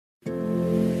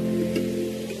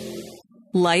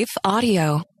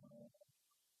LifeAudio.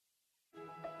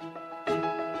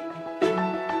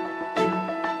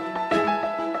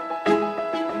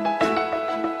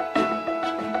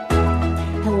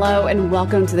 Hello and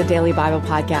welcome to the Daily Bible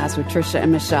Podcast with Trisha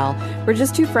and Michelle. We're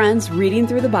just two friends reading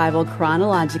through the Bible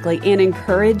chronologically and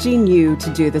encouraging you to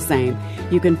do the same.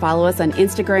 You can follow us on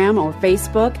Instagram or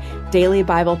Facebook, Daily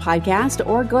Bible Podcast,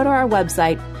 or go to our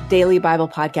website,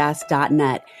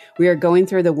 dailybiblepodcast.net. We are going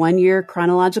through the 1-year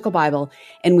chronological Bible,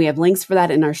 and we have links for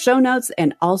that in our show notes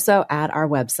and also at our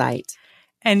website.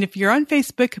 And if you're on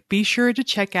Facebook, be sure to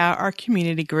check out our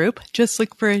community group. Just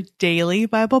look for Daily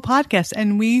Bible Podcast,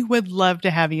 and we would love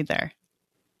to have you there.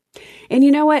 And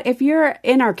you know what? If you're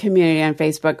in our community on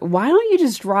Facebook, why don't you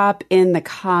just drop in the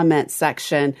comment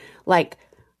section, like,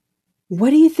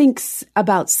 what do you think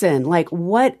about sin?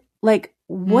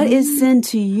 What is sin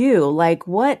to you? Like,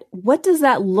 what does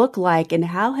that look like? And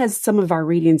how has some of our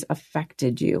readings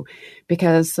affected you?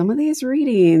 Because some of these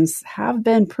readings have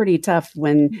been pretty tough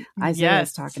when Isaiah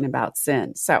is talking about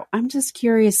sin. So I'm just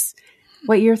curious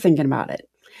what you're thinking about it.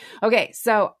 Okay.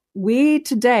 So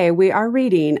today we are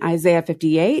reading Isaiah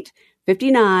 58,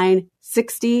 59,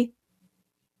 60,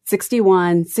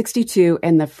 61, 62,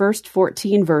 and the first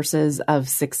 14 verses of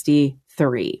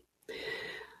 63.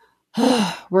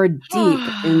 We're deep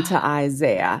into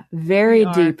Isaiah, very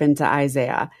deep into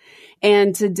Isaiah.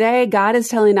 And today God is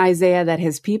telling Isaiah that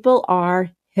his people are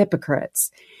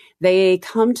hypocrites. They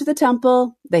come to the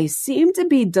temple. They seem to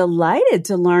be delighted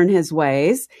to learn his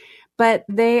ways, but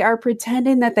they are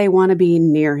pretending that they want to be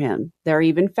near him. They're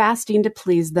even fasting to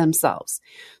please themselves.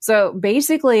 So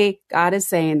basically, God is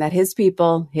saying that his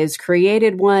people, his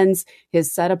created ones,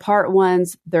 his set apart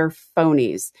ones, they're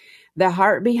phonies. The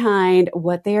heart behind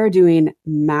what they are doing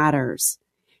matters.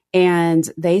 And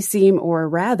they seem, or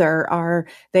rather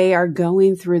they are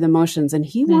going through the motions, and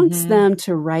he wants them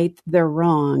to right their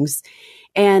wrongs.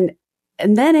 And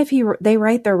then if they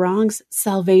right their wrongs,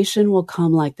 salvation will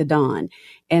come like the dawn,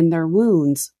 and their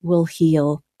wounds will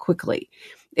heal quickly.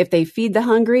 If they feed the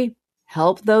hungry,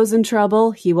 help those in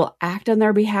trouble, he will act on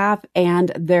their behalf,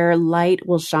 and their light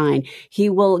will shine. He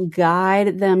will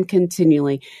guide them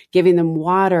continually, giving them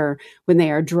water when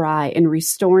they are dry and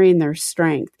restoring their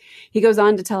strength. He goes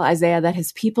on to tell Isaiah that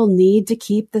his people need to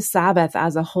keep the Sabbath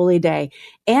as a holy day,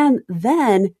 and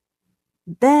then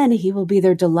he will be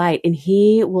their delight, and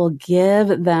he will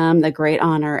give them the great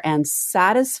honor and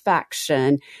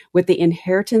satisfaction with the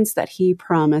inheritance that he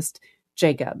promised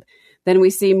Jacob. Then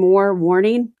we see more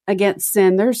warning against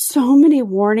sin. There's so many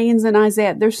warnings in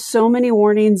Isaiah. There's so many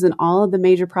warnings in all of the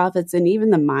major prophets and even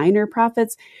the minor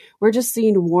prophets. We're just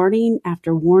seeing warning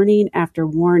after warning after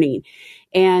warning.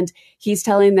 And he's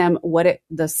telling them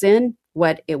the sin,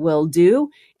 what it will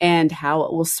do, and how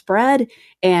it will spread.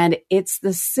 And it's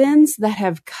the sins that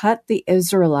have cut the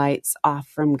Israelites off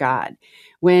from God.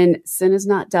 When sin is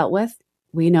not dealt with,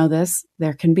 we know this,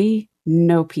 there can be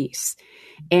no peace.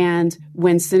 And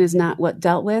when sin is not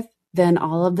dealt with, then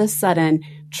all of a sudden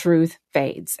truth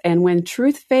fades. And when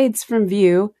truth fades from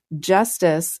view,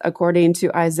 justice, according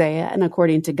to Isaiah and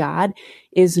according to God,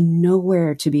 is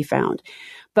nowhere to be found.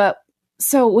 But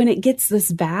so when it gets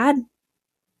this bad,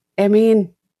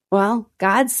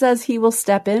 God says he will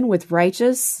step in with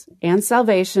righteous and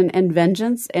salvation and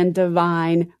vengeance and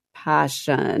divine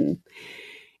passion.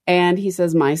 And he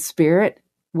says, my spirit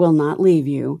will not leave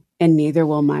you, and neither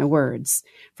will my words,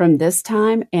 from this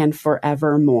time and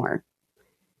forevermore.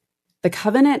 The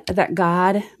covenant that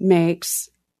God makes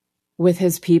with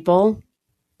his people,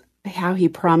 how he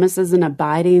promises an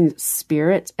abiding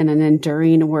spirit and an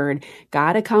enduring word.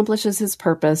 God accomplishes his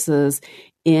purposes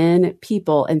in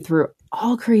people and through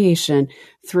all creation,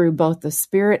 through both the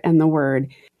spirit and the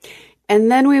word. And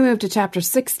then we move to chapter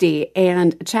 60,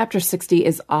 and chapter 60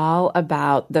 is all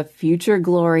about the future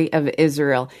glory of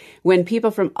Israel, when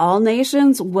people from all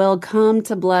nations will come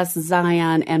to bless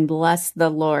Zion and bless the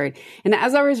Lord. And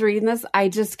as I was reading this, I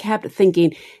just kept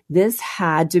thinking, this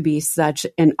had to be such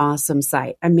an awesome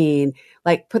sight.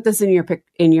 Put this in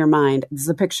your mind. This is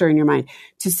a picture in your mind.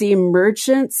 To see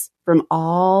merchants from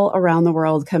all around the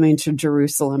world coming to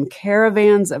Jerusalem,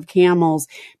 caravans of camels,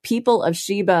 people of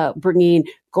Sheba bringing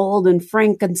gold and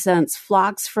frankincense,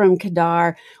 flocks from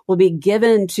Kedar will be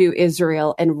given to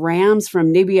Israel, and rams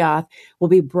from Nebaioth will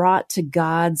be brought to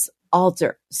God's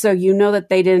altar. So you know that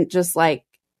they didn't just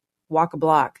walk a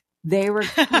block. They were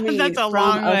coming That's a from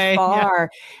long way. afar.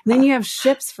 Yeah. Then you have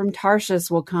ships from Tarshish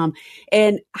will come.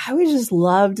 And I would just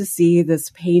love to see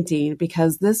this painting,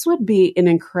 because this would be an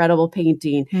incredible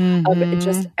painting of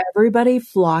just everybody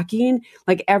flocking,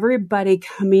 like everybody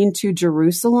coming to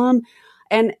Jerusalem.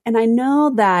 And I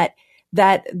know that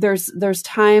that there's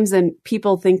times, and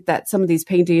people think that some of these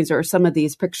paintings or some of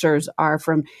these pictures are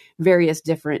from various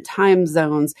different time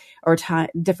zones or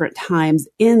different times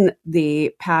in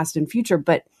the past and future.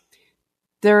 But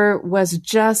there was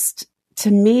just,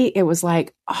 to me, it was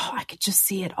like, oh, I could just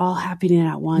see it all happening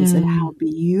at once, and how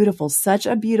beautiful, such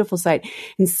a beautiful sight,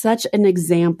 and such an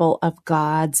example of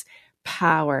God's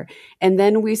power. And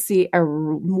then we see a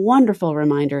wonderful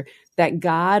reminder that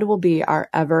God will be our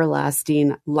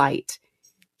everlasting light.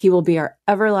 He will be our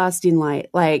everlasting light.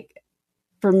 Like,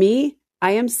 for me,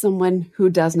 I am someone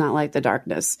who does not like the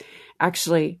darkness.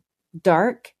 Actually,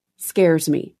 dark scares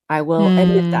me. I will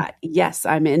admit that. Yes,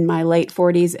 I'm in my late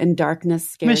 40s and darkness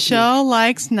scares Michelle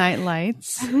likes night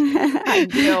lights. I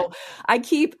do. I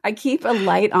keep a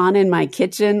light on in my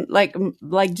kitchen. Like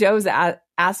Joe's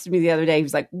asked me the other day, he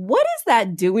was like, what is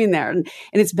that doing there? And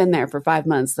it's been there for 5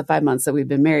 months, the 5 months that we've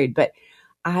been married. But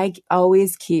I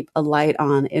always keep a light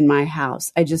on in my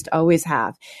house. I just always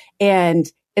have. And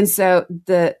so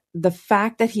the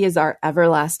fact that he is our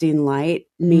everlasting light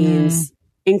means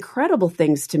incredible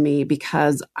things to me,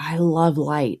 because I love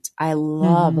light. I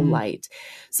love light.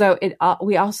 So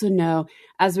we also know,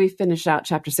 as we finish out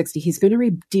chapter 60, he's going to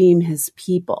redeem his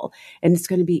people, and it's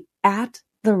going to be at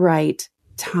the right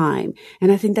time.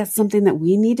 And I think that's something that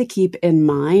we need to keep in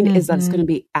mind, is that it's going to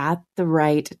be at the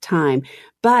right time.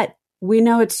 But we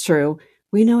know it's true.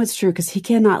 We know it's true because he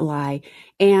cannot lie.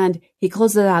 And he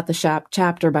closes out the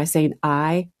chapter by saying,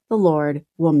 I, the Lord,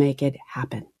 will make it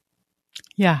happen.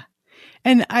 Yeah.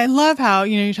 And I love how,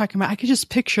 you're talking about, I could just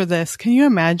picture this. Can you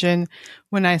imagine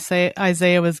when I say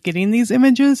Isaiah was getting these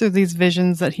images or these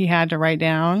visions that he had to write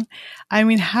down? I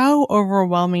mean, how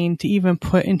overwhelming to even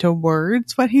put into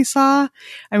words what he saw.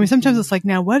 I mean, sometimes it's like,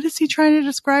 now what is he trying to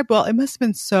describe? Well, it must have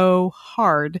been so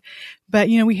hard. But,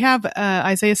 we have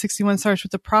Isaiah 61 starts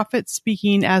with the prophet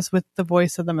speaking as with the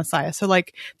voice of the Messiah. So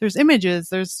like there's images,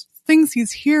 there's things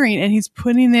he's hearing, and he's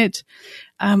putting it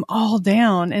all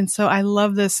down. And so I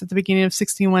love this at the beginning of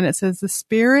 61. It says, the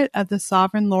Spirit of the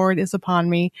Sovereign Lord is upon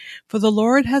me, for the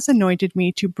Lord has anointed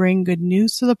me to bring good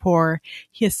news to the poor.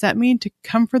 He has sent me to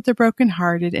comfort the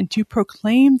brokenhearted and to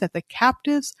proclaim that the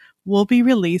captives will be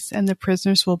released and the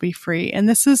prisoners will be free. And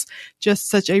this is just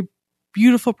such a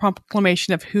beautiful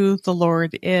proclamation of who the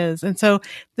Lord is. And so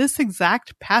this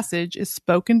exact passage is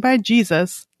spoken by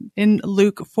Jesus in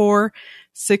Luke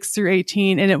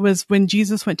 4:6-18. And it was when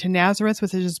Jesus went to Nazareth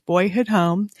with his boyhood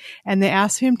home, and they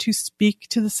asked him to speak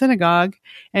to the synagogue,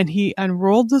 and he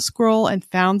unrolled the scroll and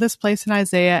found this place in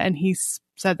Isaiah. And he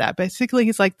said that basically,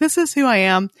 he's like, this is who I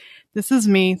am. This is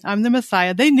me. I'm the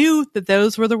Messiah. They knew that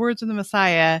those were the words of the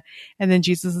Messiah. And then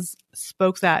Jesus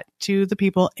spoke that to the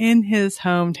people in his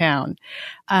hometown.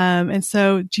 And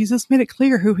so Jesus made it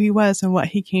clear who he was and what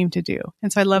he came to do.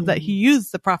 And so I love that he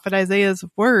used the prophet Isaiah's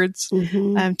words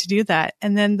to do that.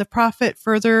 And then the prophet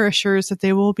further assures that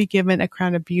they will be given a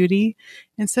crown of beauty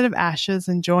instead of ashes,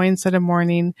 and joy instead of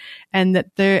mourning, and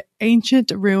that the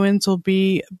ancient ruins will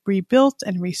be rebuilt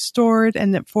and restored,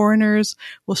 and that foreigners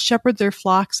will shepherd their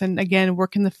flocks and again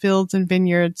work in the fields and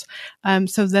vineyards.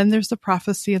 So then there's the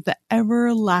prophecy of the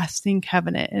everlasting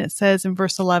covenant. And it says in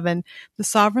verse 11, the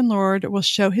sovereign Lord will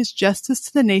show his justice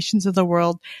to the nations of the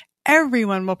world.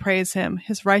 Everyone will praise him.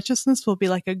 His righteousness will be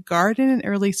like a garden in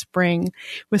early spring,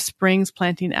 with springs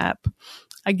planting up.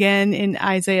 Again, in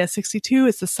Isaiah 62,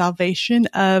 it's the salvation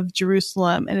of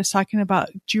Jerusalem, and it's talking about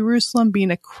Jerusalem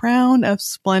being a crown of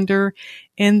splendor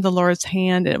in the Lord's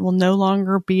hand. It will no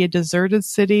longer be a deserted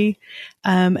city,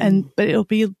 but it'll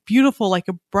be beautiful, like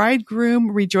a bridegroom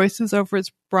rejoices over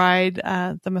his bride.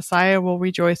 The Messiah will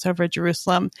rejoice over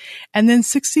Jerusalem. And then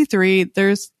 63,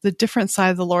 there's the different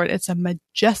side of the Lord. It's a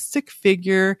majestic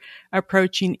figure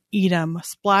approaching Edom,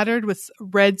 splattered with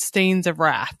red stains of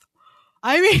wrath.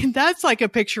 I mean, that's like a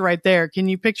picture right there. Can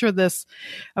you picture this?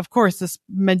 Of course, this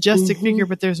majestic figure,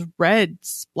 but there's red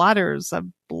splatters of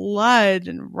blood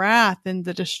and wrath and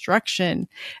the destruction.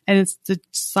 And it's the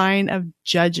sign of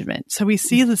judgment. So we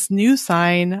see this new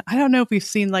sign. I don't know if we've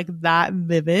seen like that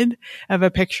vivid of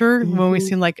a picture when we've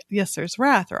seen like, yes, there's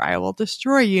wrath, or I will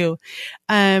destroy you.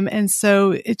 And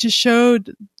so it just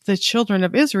showed the children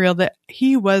of Israel that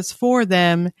he was for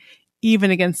them,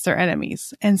 even against their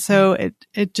enemies. And so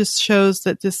it just shows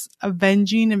that this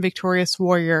avenging and victorious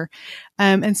warrior.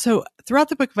 And so throughout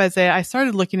the book of Isaiah, I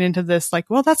started looking into this like,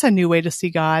 well, that's a new way to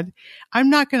see God. I'm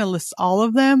not going to list all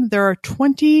of them. There are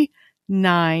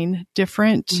 29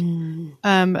 different,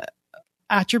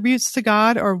 attributes to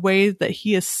God, or ways that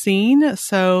he is seen.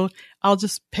 So I'll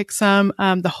just pick some,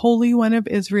 the Holy One of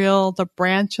Israel, the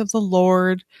branch of the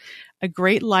Lord, a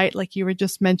great light, like you were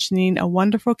just mentioning, a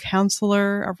wonderful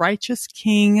counselor, a righteous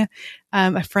king,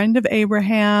 a friend of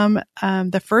Abraham,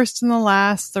 the first and the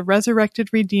last, the resurrected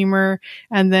redeemer,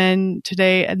 and then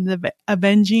today, the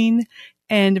avenging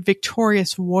and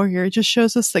victorious warrior. It just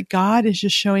shows us that God is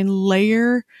just showing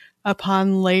layer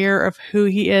upon layer of who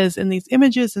he is in these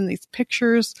images and these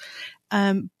pictures.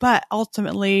 But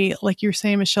ultimately, like you're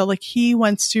saying, Michelle, like he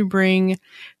wants to bring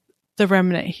the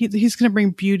remnant. He's going to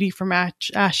bring beauty from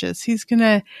ashes. He's going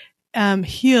to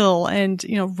heal and,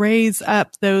 raise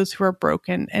up those who are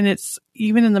broken. And it's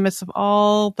even in the midst of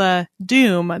all the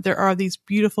doom, there are these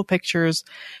beautiful pictures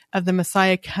of the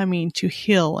Messiah coming to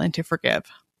heal and to forgive.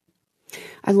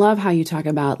 I love how you talk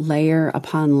about layer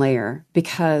upon layer,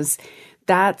 because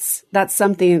that's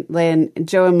something. In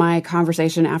Joe and my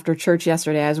conversation after church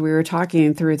yesterday, as we were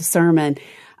talking through the sermon,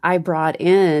 I brought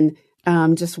in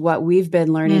just what we've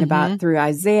been learning about through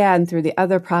Isaiah and through the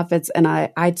other prophets. And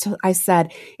I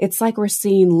said, it's like we're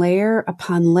seeing layer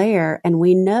upon layer. And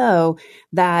we know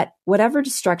that whatever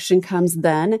destruction comes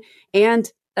then, and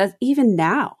even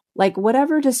now, like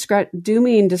whatever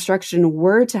dooming destruction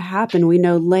were to happen, we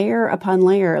know layer upon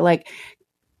layer, like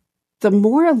the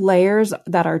more layers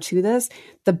that are to this,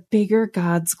 the bigger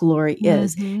God's glory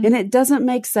is. And it doesn't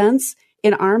make sense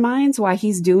in our minds why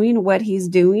he's doing what he's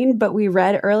doing. But we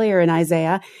read earlier in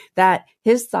Isaiah that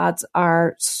his thoughts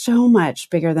are so much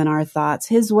bigger than our thoughts.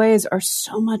 His ways are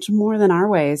so much more than our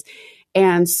ways.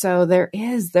 And so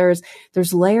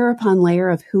there's layer upon layer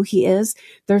of who he is.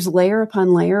 There's layer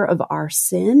upon layer of our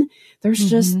sin.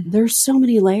 There's so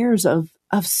many layers of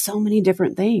so many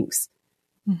different things.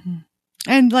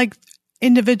 And like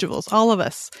individuals, all of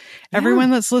us,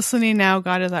 everyone that's listening now,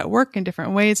 God is at work in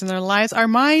different ways in their lives. Our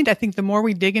mind, I think the more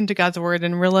we dig into God's word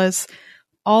and realize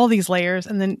all these layers,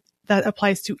 and then that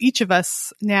applies to each of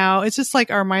us now, it's just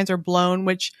like our minds are blown,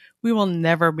 which we will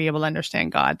never be able to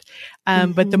understand God.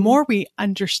 But the more we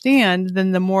understand,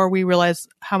 then the more we realize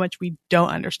how much we don't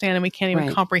understand, and we can't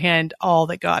even comprehend all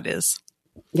that God is.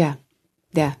 Yeah.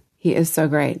 Yeah. He is so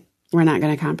great. We're not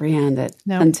going to comprehend it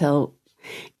until,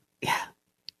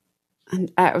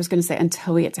 and I was going to say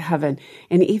until we get to heaven.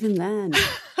 And even then,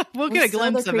 we'll get a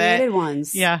glimpse of created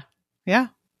ones. Yeah. Yeah.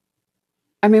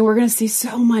 I mean, we're going to see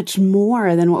so much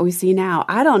more than what we see now.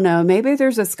 I don't know. Maybe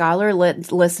there's a scholar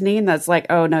listening that's like,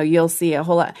 oh no, you'll see a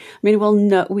whole lot. I mean,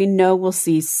 we know we'll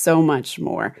see so much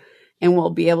more, and we'll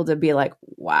be able to be like,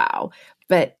 wow.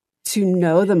 But to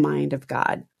know the mind of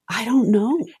God, I don't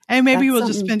know. And maybe we'll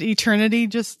just spend eternity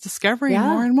just discovering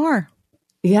more and more.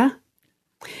 Yeah.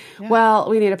 Well,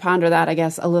 we need to ponder that, I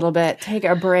guess, a little bit. Take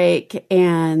a break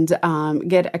and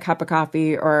get a cup of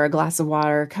coffee or a glass of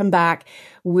water. Come back.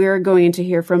 We're going to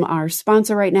hear from our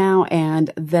sponsor right now,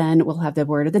 and then we'll have the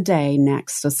word of the day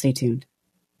next. So stay tuned.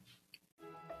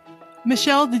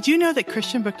 Michelle, did you know that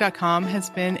ChristianBook.com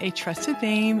has been a trusted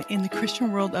name in the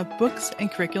Christian world of books and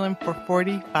curriculum for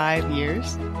 45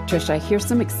 years? Trisha, here's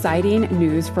some exciting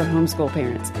news for homeschool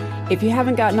parents. If you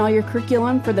haven't gotten all your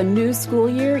curriculum for the new school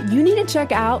year, you need to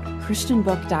check out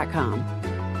ChristianBook.com.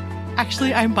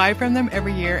 Actually, I buy from them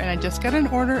every year, and I just got an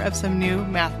order of some new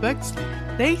math books.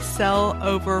 They sell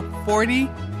over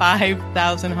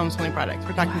 45,000 homeschooling products.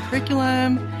 We're talking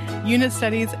curriculum, unit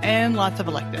studies, and lots of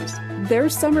electives. Their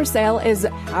summer sale is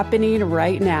happening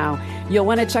right now. You'll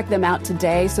want to check them out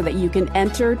today so that you can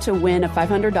enter to win a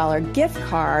 $500 gift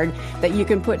card that you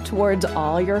can put towards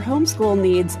all your homeschool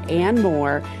needs and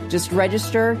more. Just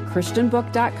register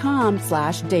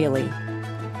christianbook.com/daily.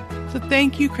 So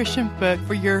thank you, Christian Book,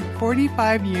 for your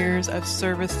 45 years of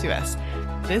service to us.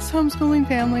 This homeschooling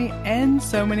family and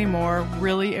so many more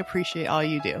really appreciate all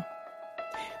you do.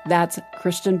 That's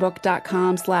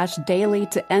christianbook.com/daily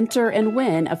to enter and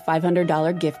win a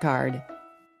 $500 gift card.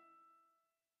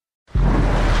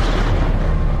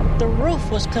 The roof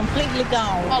was completely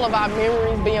gone. All of our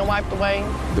memories being wiped away.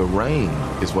 The rain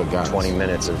is what got 20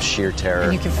 minutes of sheer terror.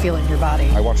 And you can feel it in your body.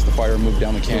 I watched the fire move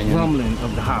down the canyon. The rumbling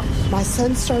of the house. My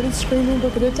son started screaming,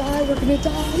 we're going to die, we're going to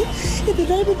die. In the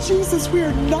name of Jesus, we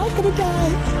are not going to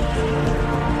die.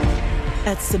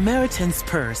 At Samaritan's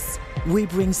Purse, we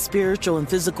bring spiritual and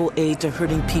physical aid to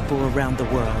hurting people around the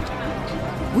world.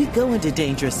 We go into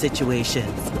dangerous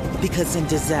situations because in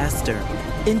disaster,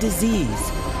 in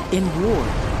disease, in war,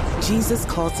 Jesus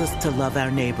calls us to love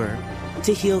our neighbor,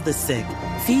 to heal the sick,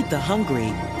 feed the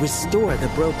hungry, restore the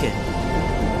broken.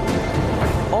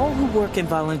 All who work and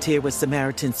volunteer with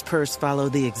Samaritan's Purse follow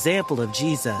the example of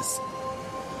Jesus.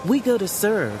 We go to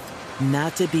serve,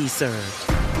 not to be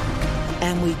served.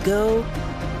 And we go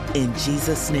in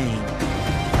Jesus' name.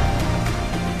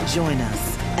 Join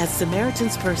us at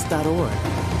SamaritansPurse.org.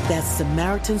 That's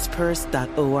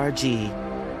SamaritansPurse.org.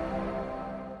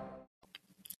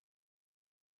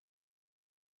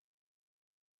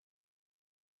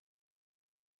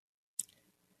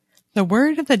 The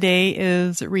word of the day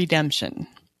is redemption.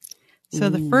 So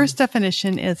the first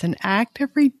definition is an act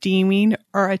of redeeming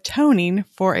or atoning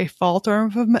for a fault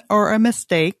or a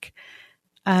mistake.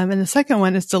 And the second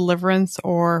one is deliverance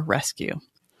or rescue.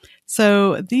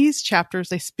 So these chapters,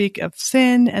 they speak of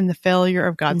sin and the failure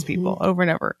of God's people over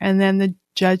and over, and then the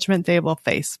judgment they will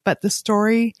face. But the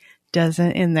story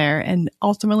doesn't end there. And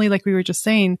ultimately, like we were just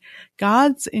saying,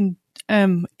 God's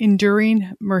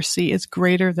enduring mercy is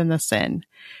greater than the sin.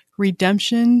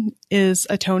 Redemption is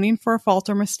atoning for a fault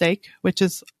or mistake, which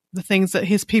is the things that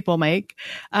his people make.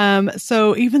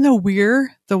 So even though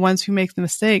we're the ones who make the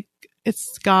mistake,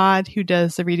 it's God who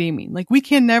does the redeeming. Like, we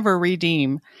can never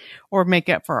redeem or make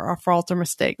up for our fault or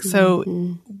mistake.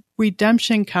 So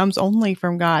redemption comes only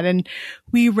from God. And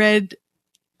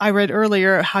I read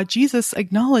earlier how Jesus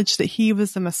acknowledged that he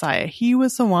was the Messiah. He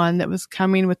was the one that was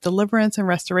coming with deliverance and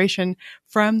restoration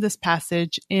from this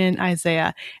passage in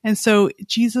Isaiah. And so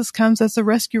Jesus comes as a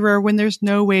rescuer when there's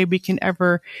no way we can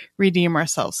ever redeem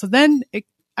ourselves. So then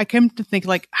I came to think,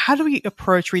 like, how do we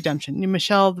approach redemption?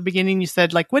 Michelle, at the beginning, you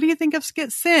said, like, what do you think of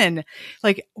sin?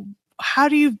 Like, how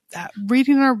do you,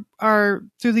 reading our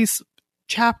through these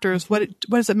chapters, what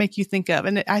does it make you think of?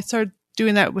 And I started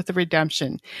doing that with the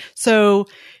redemption. So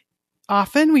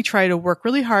often we try to work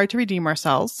really hard to redeem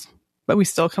ourselves, but we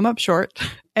still come up short,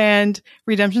 and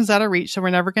redemption's out of reach. So we're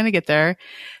never going to get there.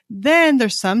 Then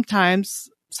there's sometimes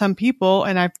some people,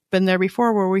 and I've been there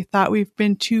before, where we thought we've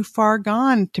been too far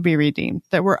gone to be redeemed,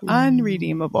 that we're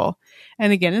unredeemable.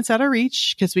 And again, it's out of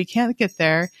reach because we can't get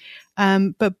there.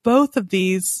 But both of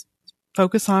these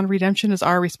focus on redemption as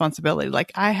our responsibility.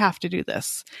 Like, I have to do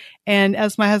this. And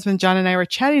as my husband John and I were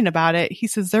chatting about it, he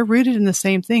says they're rooted in the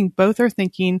same thing. Both are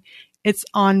thinking it's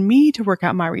on me to work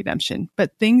out my redemption.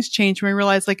 But things change when we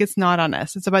realize, like, it's not on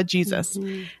us. It's about Jesus.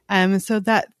 And so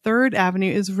that third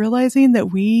avenue is realizing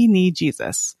that we need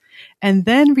Jesus. And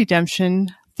then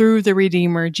redemption through the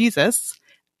Redeemer, Jesus,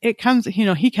 it comes,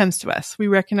 he comes to us. We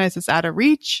recognize it's out of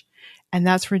reach. And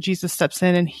that's where Jesus steps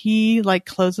in, and he, like,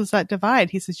 closes that divide.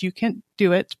 He says, you can't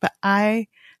do it, but I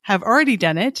have already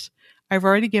done it. I've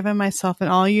already given myself, and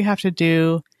all you have to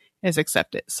do is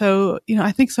accept it. So,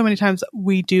 I think so many times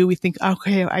we think,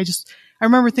 okay, I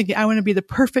remember thinking, I want to be the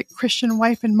perfect Christian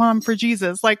wife and mom for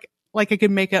Jesus. Like I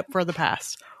could make up for the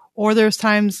past. Or there's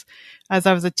times as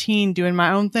I was a teen doing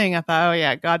my own thing, I thought, oh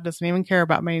yeah, God doesn't even care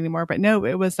about me anymore. But no,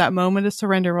 it was that moment of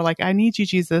surrender. We're like, I need you,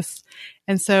 Jesus.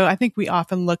 And so I think we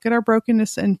often look at our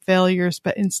brokenness and failures,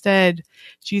 but instead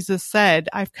Jesus said,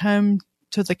 I've come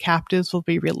so the captives will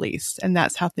be released. And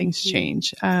that's how things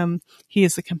change. He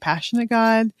is a compassionate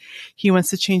God. He wants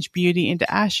to change beauty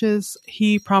into ashes.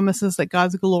 He promises that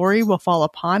God's glory will fall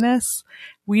upon us.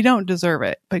 We don't deserve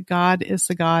it, but God is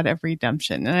the God of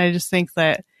redemption. And I just think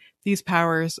that these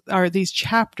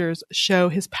chapters show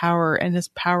his power and his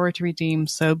power to redeem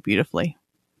so beautifully.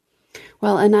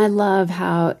 Well, and I love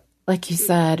how, like you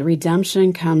said,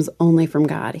 redemption comes only from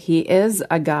God. He is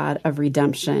a God of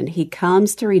redemption. He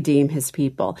comes to redeem his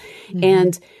people.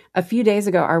 And a few days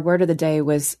ago, our word of the day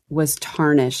was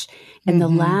tarnish. And the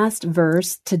last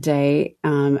verse today,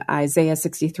 Isaiah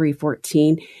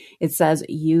 63:14, it says,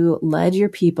 you led your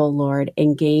people, Lord,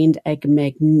 and gained a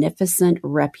magnificent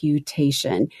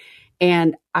reputation.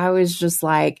 And I was just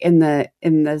like, in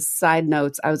the side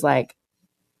notes, I was like,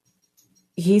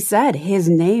 he said his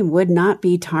name would not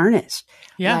be tarnished.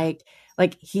 Yeah.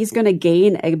 Like he's going to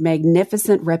gain a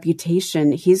magnificent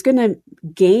reputation. He's going to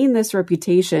gain this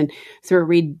reputation through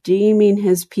redeeming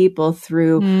his people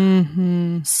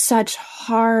through such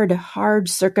hard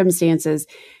circumstances.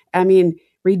 I mean,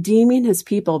 redeeming his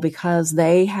people because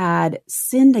they had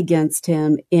sinned against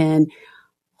him in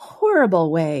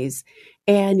horrible ways.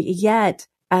 And yet,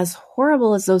 as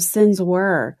horrible as those sins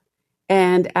were,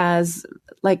 and as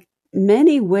like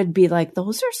many would be like,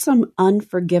 those are some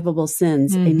unforgivable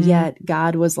sins. And yet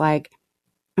God was like,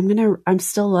 I'm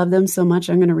still love them so much.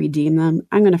 I'm going to redeem them.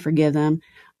 I'm going to forgive them.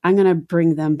 I'm going to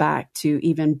bring them back to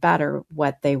even better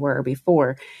what they were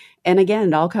before. And again,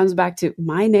 it all comes back to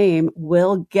my name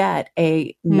will get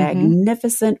a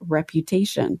magnificent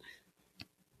reputation.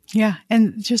 Yeah.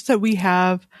 And just that we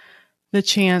have the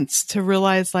chance to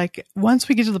realize, like, once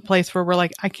we get to the place where we're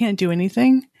like, I can't do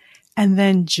anything, and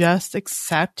then just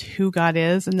accept who God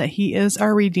is and that he is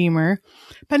our Redeemer.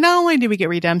 But not only do we get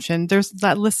redemption, there's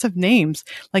that list of names.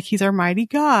 Like, he's our mighty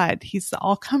God. He's the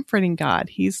all-comforting God.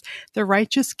 He's the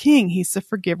righteous King. He's the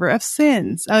forgiver of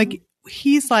sins. Like,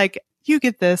 he's like, you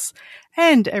get this,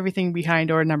 and everything behind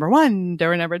door number 1,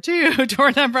 door number 2,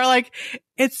 door number, like,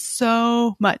 it's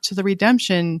so much. So the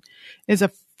redemption is,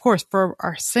 of course, for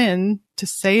our sin to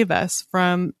save us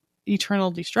from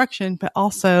eternal destruction, but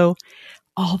also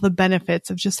all the benefits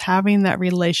of just having that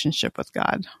relationship with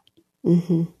God.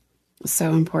 Mm-hmm.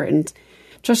 So important.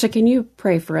 Trisha, can you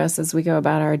pray for us as we go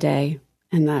about our day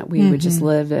and that we would just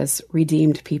live as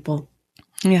redeemed people?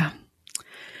 Yeah.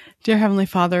 Dear Heavenly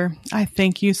Father, I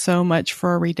thank you so much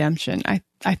for redemption. I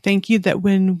thank you that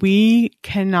when we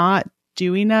cannot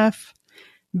do enough,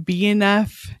 be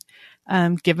enough,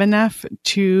 give enough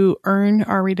to earn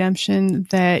our redemption,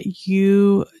 that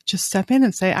you just step in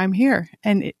and say, I'm here.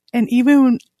 And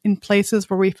even in places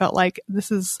where we felt like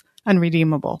this is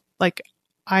unredeemable, like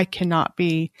I cannot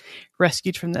be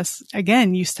rescued from this.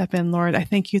 Again, you step in, Lord. I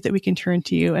thank you that we can turn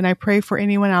to you. And I pray for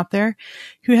anyone out there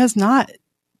who has not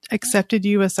accepted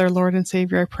you as their Lord and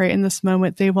Savior. I pray in this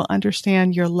moment they will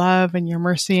understand your love and your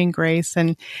mercy and grace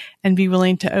and be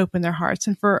willing to open their hearts.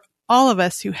 And for all of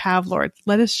us who have, Lord,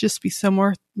 let us just be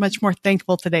much more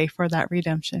thankful today for that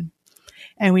redemption.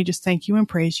 And we just thank you and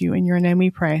praise you. In your name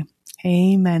we pray.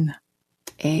 Amen.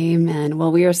 Amen.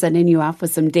 Well, we are sending you off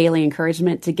with some daily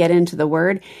encouragement to get into the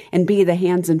Word and be the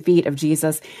hands and feet of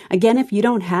Jesus. Again, if you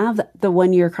don't have the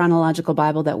 1 Year Chronological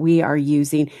Bible that we are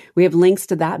using, we have links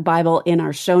to that Bible in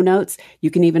our show notes. You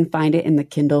can even find it in the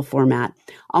Kindle format.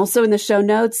 Also in the show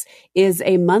notes is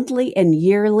a monthly and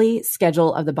yearly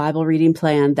schedule of the Bible reading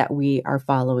plan that we are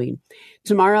following.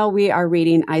 Tomorrow we are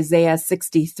reading Isaiah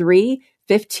 63,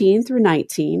 15 through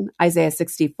 19, Isaiah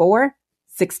 64,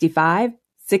 65,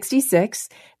 66.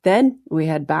 Then we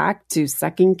head back to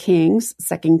 2 Kings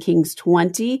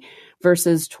 20,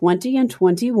 verses 20 and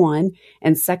 21,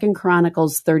 and 2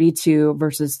 Chronicles 32,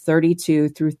 verses 32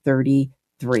 through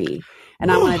 33.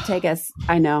 And I want to take us,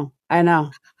 I know.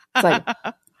 It's like,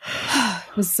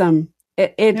 it was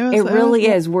it really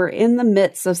is. We're in the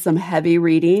midst of some heavy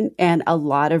reading and a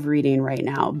lot of reading right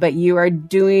now, but you are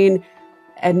doing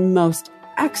a most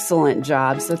excellent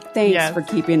job. So thanks for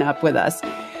keeping up with us.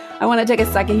 I want to take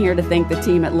a second here to thank the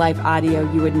team at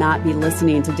LifeAudio. You would not be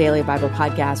listening to Daily Bible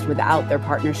Podcast without their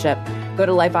partnership. Go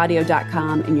to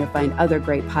lifeaudio.com and you'll find other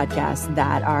great podcasts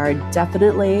that are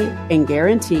definitely and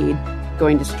guaranteed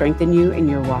going to strengthen you in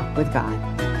your walk with God.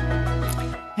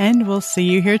 And we'll see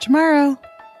you here tomorrow.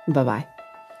 Bye-bye.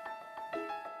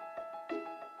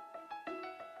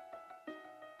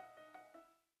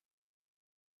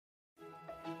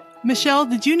 Michelle,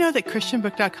 did you know that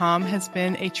ChristianBook.com has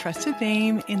been a trusted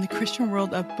name in the Christian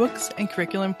world of books and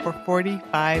curriculum for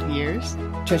 45 years?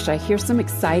 Trisha, here's some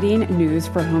exciting news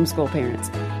for homeschool parents.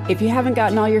 If you haven't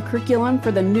gotten all your curriculum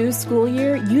for the new school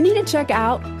year, you need to check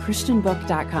out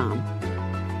ChristianBook.com.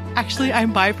 Actually, I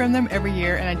buy from them every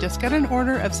year, and I just got an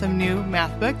order of some new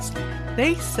math books.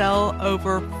 They sell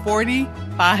over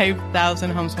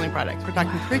 45,000 homeschooling products. We're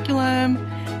talking curriculum,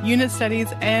 unit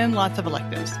studies, and lots of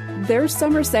electives. Their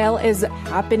summer sale is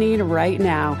happening right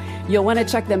now. You'll want to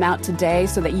check them out today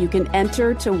so that you can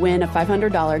enter to win a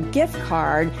 $500 gift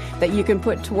card that you can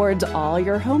put towards all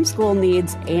your homeschool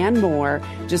needs and more.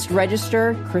 Just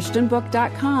register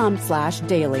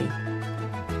christianbook.com/daily.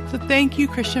 So thank you,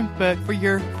 Christian Book, for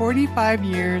your 45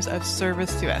 years of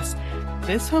service to us.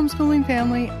 This homeschooling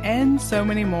family and so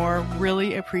many more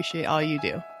really appreciate all you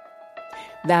do.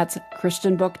 That's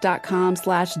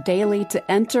christianbook.com/daily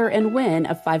to enter and win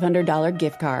a $500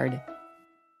 gift card.